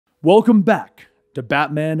Welcome back to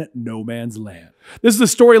Batman No Man's Land. This is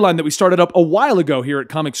a storyline that we started up a while ago here at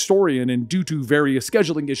Comicstorian, and due to various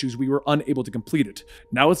scheduling issues, we were unable to complete it.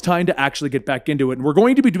 Now it's time to actually get back into it, and we're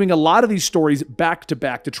going to be doing a lot of these stories back to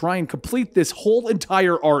back to try and complete this whole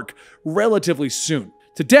entire arc relatively soon.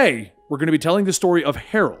 Today, we're going to be telling the story of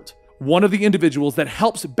Harold, one of the individuals that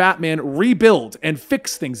helps Batman rebuild and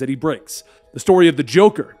fix things that he breaks. The story of the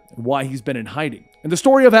Joker and why he's been in hiding, and the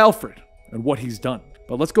story of Alfred and what he's done.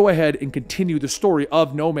 But let's go ahead and continue the story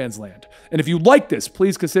of No Man's Land. And if you like this,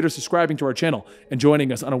 please consider subscribing to our channel and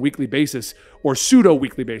joining us on a weekly basis, or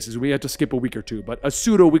pseudo-weekly basis. We have to skip a week or two, but a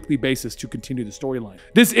pseudo-weekly basis to continue the storyline.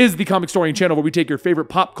 This is the Comicstorian channel, where we take your favorite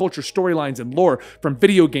pop culture storylines and lore, from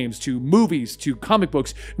video games to movies to comic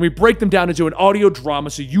books, and we break them down into an audio drama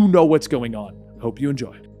so you know what's going on. I hope you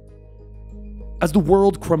enjoy. As the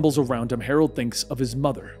world crumbles around him, Harold thinks of his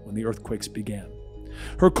mother when the earthquakes began.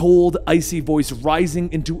 Her cold, icy voice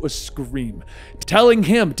rising into a scream, telling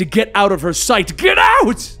him to get out of her sight. Get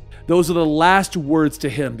out! Those are the last words to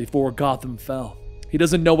him before Gotham fell. He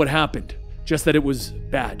doesn't know what happened, just that it was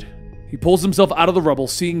bad. He pulls himself out of the rubble,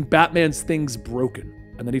 seeing Batman's things broken,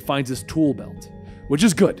 and then he finds his tool belt, which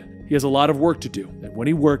is good. He has a lot of work to do, and when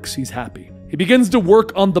he works, he's happy. He begins to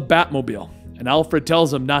work on the Batmobile, and Alfred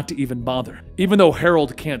tells him not to even bother. Even though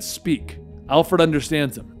Harold can't speak, Alfred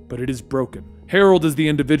understands him, but it is broken. Harold is the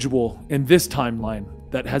individual in this timeline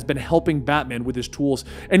that has been helping Batman with his tools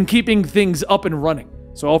and keeping things up and running.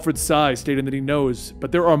 So Alfred sighs, stating that he knows,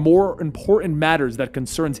 but there are more important matters that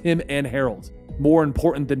concerns him and Harold. More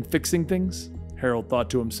important than fixing things, Harold thought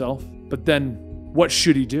to himself. But then, what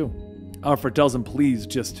should he do? Alfred tells him, please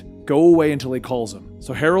just go away until he calls him.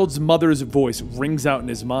 So Harold's mother's voice rings out in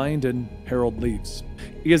his mind, and Harold leaves.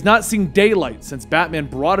 He has not seen daylight since Batman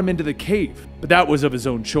brought him into the cave, but that was of his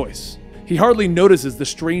own choice. He hardly notices the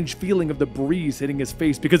strange feeling of the breeze hitting his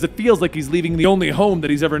face because it feels like he's leaving the only home that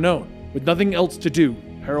he's ever known. With nothing else to do,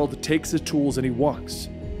 Harold takes his tools and he walks.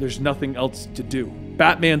 There's nothing else to do.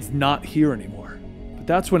 Batman's not here anymore. But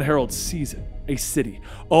that's when Harold sees it. A city.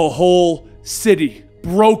 A whole city.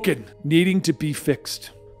 Broken. Needing to be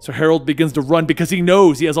fixed. So Harold begins to run because he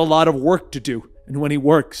knows he has a lot of work to do. And when he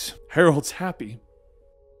works, Harold's happy.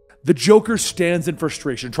 The Joker stands in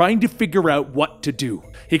frustration, trying to figure out what to do.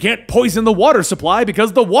 He can't poison the water supply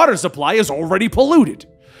because the water supply is already polluted.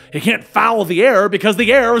 He can't foul the air because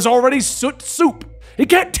the air is already soot soup. He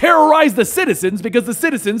can't terrorize the citizens because the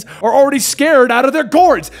citizens are already scared out of their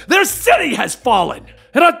gourds. Their city has fallen.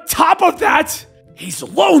 And on top of that, he's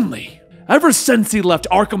lonely. Ever since he left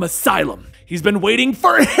Arkham Asylum, he's been waiting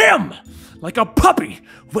for him, like a puppy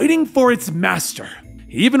waiting for its master.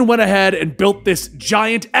 He even went ahead and built this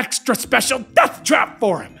giant extra special death trap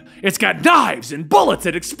for him. It's got knives and bullets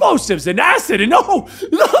and explosives and acid and oh,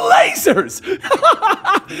 the lasers!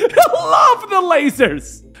 I love the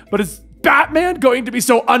lasers! But is Batman going to be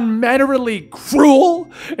so unmannerly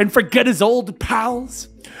cruel and forget his old pals?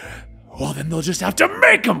 Well, then they'll just have to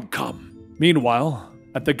make him come. Meanwhile,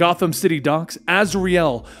 at the Gotham City docks,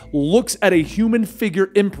 Azrael looks at a human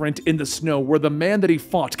figure imprint in the snow where the man that he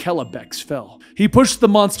fought, Kellebex, fell. He pushed the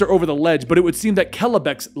monster over the ledge, but it would seem that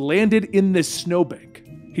Kellebex landed in this snowbank.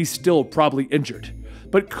 He's still probably injured,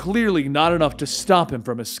 but clearly not enough to stop him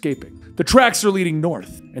from escaping. The tracks are leading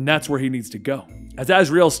north, and that's where he needs to go. As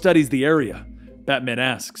Azrael studies the area, Batman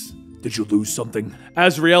asks, "Did you lose something?"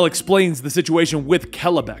 Azrael explains the situation with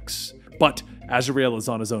Kellebex, but Azrael is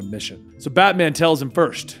on his own mission. So Batman tells him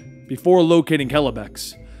first, before locating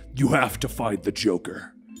Kellebex, "You have to find the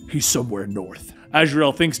Joker. He's somewhere north."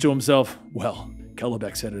 Azrael thinks to himself, well,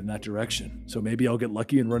 Kellebex headed in that direction, so maybe I'll get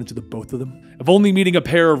lucky and run into the both of them. If only meeting a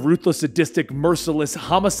pair of ruthless, sadistic, merciless,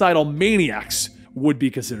 homicidal maniacs would be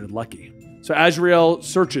considered lucky. So Azrael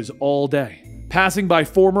searches all day, passing by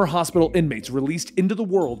former hospital inmates released into the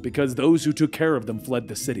world because those who took care of them fled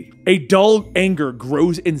the city. A dull anger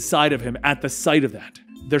grows inside of him at the sight of that.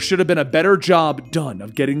 There should have been a better job done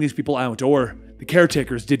of getting these people out, or the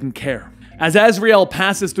caretakers didn't care. As Azrael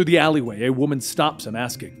passes through the alleyway, a woman stops him,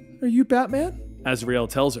 asking, "Are you Batman?" Azrael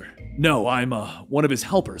tells her, "No, I'm one of his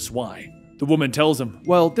helpers. Why?" The woman tells him,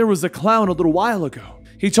 "Well, there was a clown a little while ago.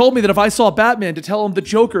 He told me that if I saw Batman to tell him the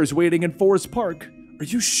Joker is waiting in Forest Park." "Are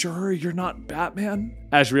you sure you're not Batman?"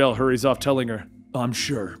 Azrael hurries off, telling her, "I'm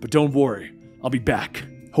sure, but don't worry. I'll be back.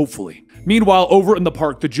 Hopefully." Meanwhile, over in the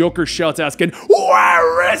park, the Joker shouts, asking,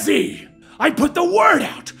 "Where is he? I put the word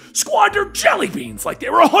out. Squandered jelly beans like they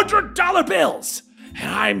were $100 bills.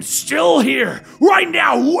 And I'm still here, right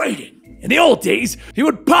now, waiting. In the old days, he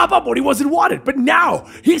would pop up when he wasn't wanted, but now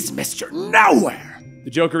he's Mr. Nowhere."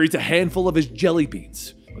 The Joker eats a handful of his jelly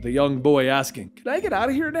beans, with the young boy asking, "Can I get out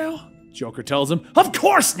of here now?" Joker tells him, "Of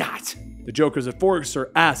course not!" The Joker's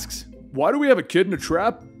enforcer asks, "Why do we have a kid in a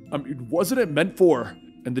trap? I mean, wasn't it meant for?"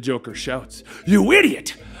 And the Joker shouts, "You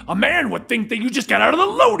idiot! A man would think that you just got out of the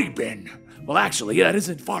loading bin." Well, actually, that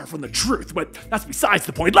isn't far from the truth, but that's besides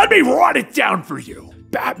the point. Let me run it down for you.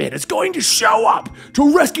 Batman is going to show up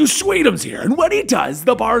to rescue Sweetums here, and when he does,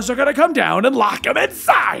 the bars are going to come down and lock him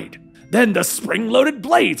inside. Then the spring-loaded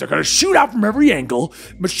blades are going to shoot out from every angle,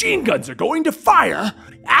 machine guns are going to fire,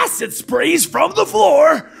 acid sprays from the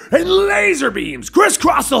floor, and laser beams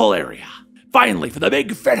crisscross the whole area. Finally, for the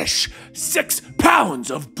big finish, 6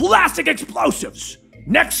 pounds of plastic explosives.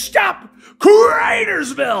 Next stop,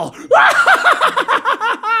 Cratersville!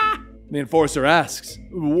 The enforcer asks,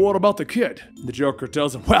 "What about the kid?" The Joker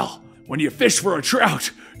tells him, "Well, when you fish for a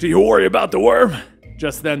trout, do you worry about the worm?"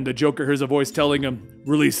 Just then, the Joker hears a voice telling him,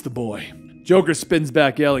 "Release the boy." Joker spins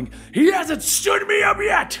back yelling, "He hasn't stood me up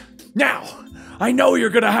yet! Now, I know you're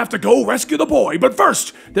gonna have to go rescue the boy, but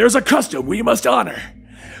first, there's a custom we must honor.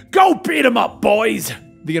 Go beat him up, boys!"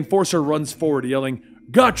 The enforcer runs forward yelling,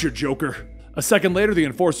 "Gotcha, Joker." A second later, the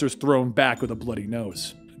enforcer's thrown back with a bloody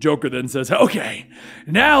nose. Joker then says, "Okay,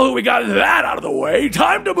 now that we got that out of the way,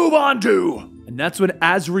 time to move on to..." And that's when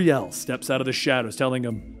Azrael steps out of the shadows telling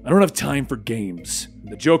him, "I don't have time for games."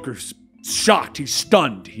 And the Joker's shocked, he's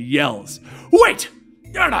stunned, he yells, "Wait,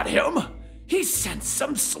 you're not him. He sent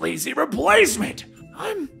some sleazy replacement.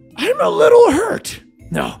 I'm a little hurt.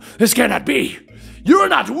 No, this cannot be. You're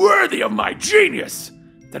not worthy of my genius.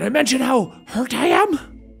 Did I mention how hurt I am?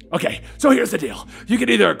 Okay, so here's the deal. You can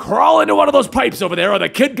either crawl into one of those pipes over there or the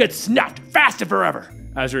kid gets snapped fast and forever."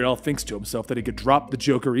 Azrael thinks to himself that he could drop the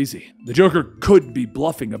Joker easy. The Joker could be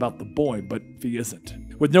bluffing about the boy, but he isn't.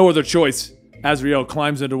 With no other choice, Azrael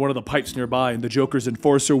climbs into one of the pipes nearby and the Joker's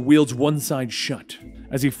enforcer wields one side shut.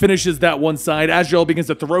 As he finishes that one side, Azrael begins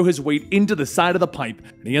to throw his weight into the side of the pipe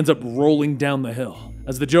and he ends up rolling down the hill.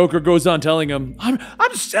 As the Joker goes on telling him, I'm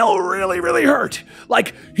still really, really hurt.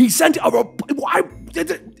 Like, he sent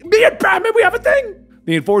me and Batman, we have a thing."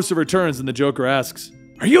 The enforcer returns and the Joker asks,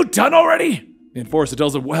 "Are you done already?" The enforcer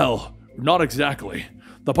tells him, "Well, not exactly.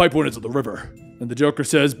 The pipe went into the river." And the Joker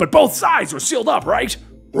says, "But both sides were sealed up, right?"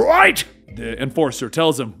 "Right!" The enforcer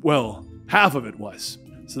tells him, "Well, half of it was."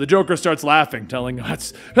 So the Joker starts laughing, telling him,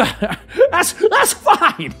 that's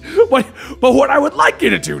fine. But what I would like you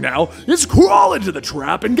to do now is crawl into the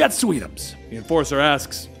trap and get Sweetums." The enforcer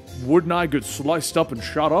asks, "Wouldn't I get sliced up and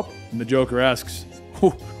shot up?" And the Joker asks,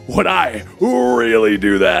 "Would I really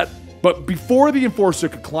do that?" But before the enforcer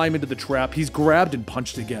could climb into the trap, he's grabbed and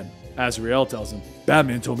punched again. Azrael tells him,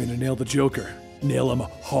 "Batman told me to nail the Joker. Nail him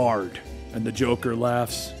hard." And the Joker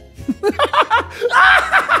laughs.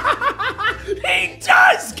 He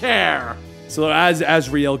does care! So as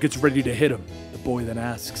Azrael gets ready to hit him, the boy then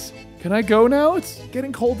asks, "Can I go now? It's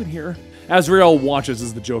getting cold in here." Azrael watches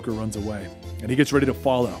as the Joker runs away, and he gets ready to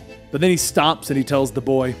follow. But then he stops and he tells the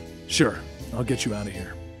boy, "Sure, I'll get you out of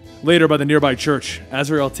here." Later, by the nearby church,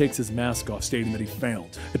 Azrael takes his mask off, stating that he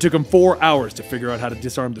failed. It took him 4 hours to figure out how to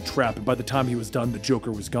disarm the trap, and by the time he was done, the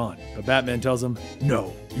Joker was gone. But Batman tells him,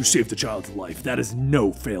 "No, you saved the child's life. That is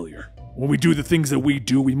no failure. When we do the things that we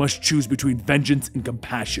do, we must choose between vengeance and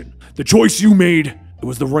compassion. The choice you made, it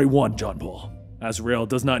was the right one, John Paul." Azrael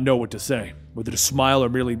does not know what to say, whether to smile or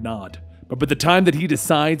merely nod. But by the time that he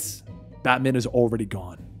decides, Batman is already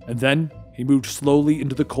gone. And then he moved slowly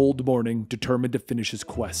into the cold morning, determined to finish his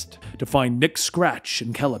quest, to find Nick Scratch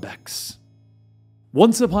and Calabex.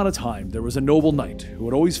 Once upon a time, there was a noble knight who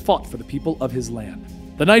had always fought for the people of his land.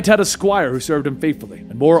 The knight had a squire who served him faithfully,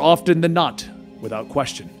 and more often than not, without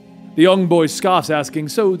question. The young boy scoffs, asking,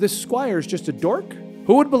 "So this squire's just a dork?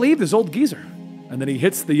 Who would believe this old geezer?" And then he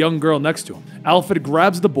hits the young girl next to him. Alfred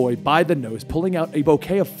grabs the boy by the nose, pulling out a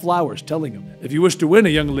bouquet of flowers, telling him, "If you wish to win a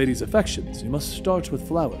young lady's affections, you must start with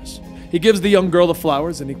flowers." He gives the young girl the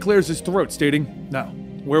flowers, and he clears his throat, stating, "Now,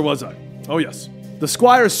 where was I? Oh yes. The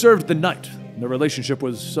squire served the knight. The relationship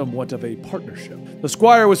was somewhat of a partnership. The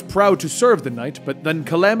squire was proud to serve the knight, but then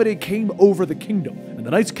calamity came over the kingdom, and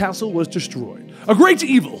the knight's castle was destroyed. A great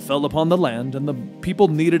evil fell upon the land, and the people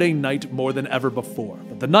needed a knight more than ever before.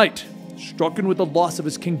 But the knight, stricken with the loss of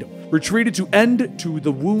his kingdom, retreated to end to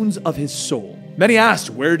the wounds of his soul. Many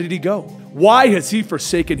asked, where did he go? Why has he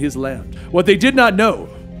forsaken his land? What they did not know,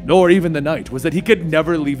 nor even the knight, was that he could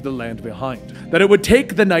never leave the land behind, that it would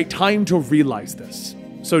take the knight time to realize this.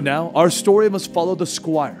 So now, our story must follow the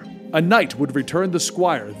squire. A knight would return the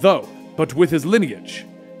squire, but with his lineage.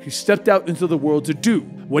 He stepped out into the world to do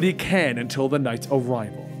what he can until the knight's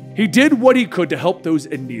arrival. He did what he could to help those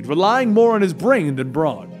in need, relying more on his brain than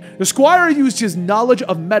brawn. The squire used his knowledge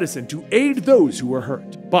of medicine to aid those who were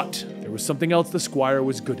hurt. But there there was something else the squire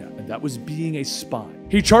was good at, and that was being a spy.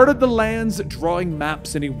 He charted the lands, drawing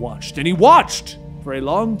maps, and he watched for a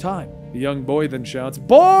long time. The young boy then shouts,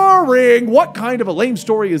 "Boring! What kind of a lame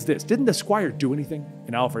story is this? Didn't the squire do anything?"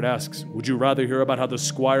 And Alfred asks, "Would you rather hear about how the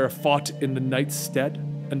squire fought in the knight's stead?"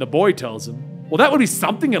 And the boy tells him, "Well, that would be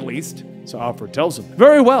something at least." So Alfred tells him,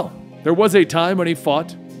 "Very well. There was a time when he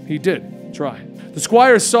fought. He did try. The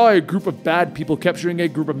squire saw a group of bad people capturing a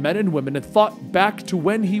group of men and women and thought back to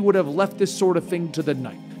when he would have left this sort of thing to the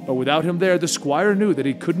knight. But without him there, the squire knew that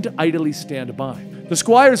he couldn't idly stand by. The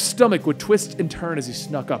squire's stomach would twist and turn as he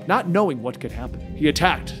snuck up, not knowing what could happen. He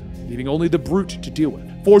attacked, leaving only the brute to deal with.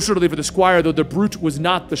 Fortunately for the squire, though, the brute was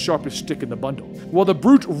not the sharpest stick in the bundle. While the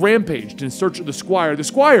brute rampaged in search of the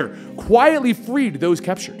squire quietly freed those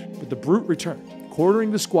captured, but the brute returned,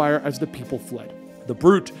 cornering the squire as the people fled. The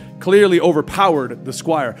brute clearly overpowered the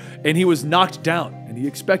squire, and he was knocked down, and he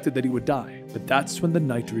expected that he would die. But that's when the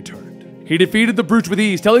knight returned. He defeated the brute with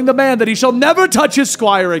ease, telling the man that he shall never touch his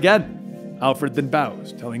squire again. Alfred then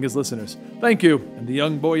bows, telling his listeners, "Thank you," and the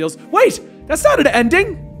young boy yells, "Wait, that's not an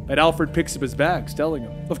ending!" And Alfred picks up his bags, telling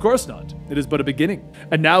him, "Of course not. It is but a beginning.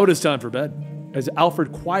 And now it is time for bed." As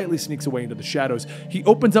Alfred quietly sneaks away into the shadows, he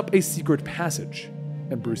opens up a secret passage,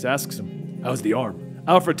 and Bruce asks him, "How's the arm?"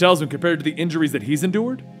 Alfred tells him compared to the injuries that he's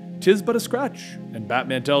endured, 'tis but a scratch. And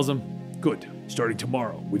Batman tells him, "Good. Starting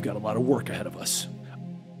tomorrow, we've got a lot of work ahead of us."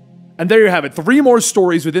 And there you have it, 3 more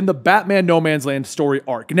stories within the Batman No Man's Land story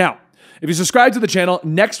arc. Now, if you subscribe to the channel,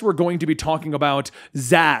 next we're going to be talking about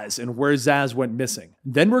Zsasz and where Zsasz went missing.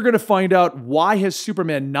 Then we're going to find out why has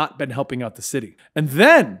Superman not been helping out the city. And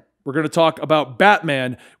then we're going to talk about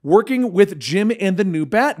Batman working with Jim and the new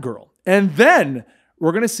Batgirl. And then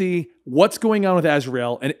we're going to see what's going on with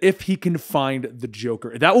Azrael and if he can find the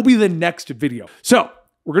Joker. That will be the next video. So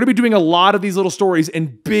we're going to be doing a lot of these little stories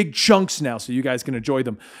in big chunks now so you guys can enjoy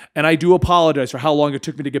them. And I do apologize for how long it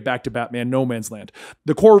took me to get back to Batman No Man's Land.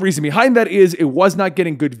 The core reason behind that is it was not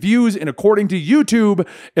getting good views, and according to YouTube,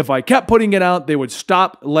 if I kept putting it out, they would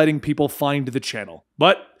stop letting people find the channel.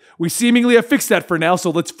 But we seemingly have fixed that for now,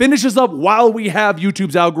 so let's finish this up while we have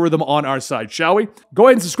YouTube's algorithm on our side, shall we? Go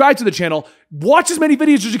ahead and subscribe to the channel. Watch as many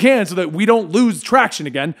videos as you can so that we don't lose traction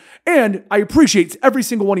again. And I appreciate every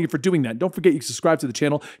single one of you for doing that. Don't forget you can subscribe to the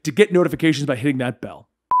channel to get notifications by hitting that bell.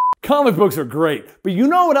 Comic books are great, but you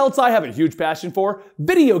know what else I have a huge passion for?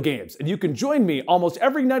 Video games. And you can join me almost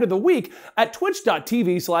every night of the week at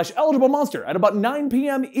twitch.tv/eligiblemonster at about 9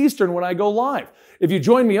 p.m. Eastern when I go live. If you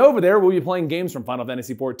join me over there, we'll be playing games from Final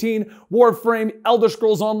Fantasy XIV, Warframe, Elder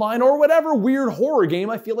Scrolls Online, or whatever weird horror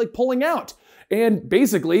game I feel like pulling out. And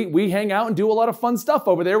basically, we hang out and do a lot of fun stuff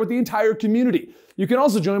over there with the entire community. You can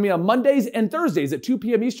also join me on Mondays and Thursdays at 2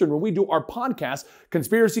 p.m. Eastern when we do our podcast,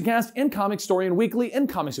 Conspiracy Cast and Comicstorian Weekly and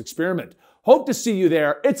Comics Experiment. Hope to see you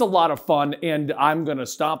there. It's a lot of fun, and I'm gonna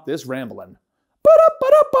stop this rambling.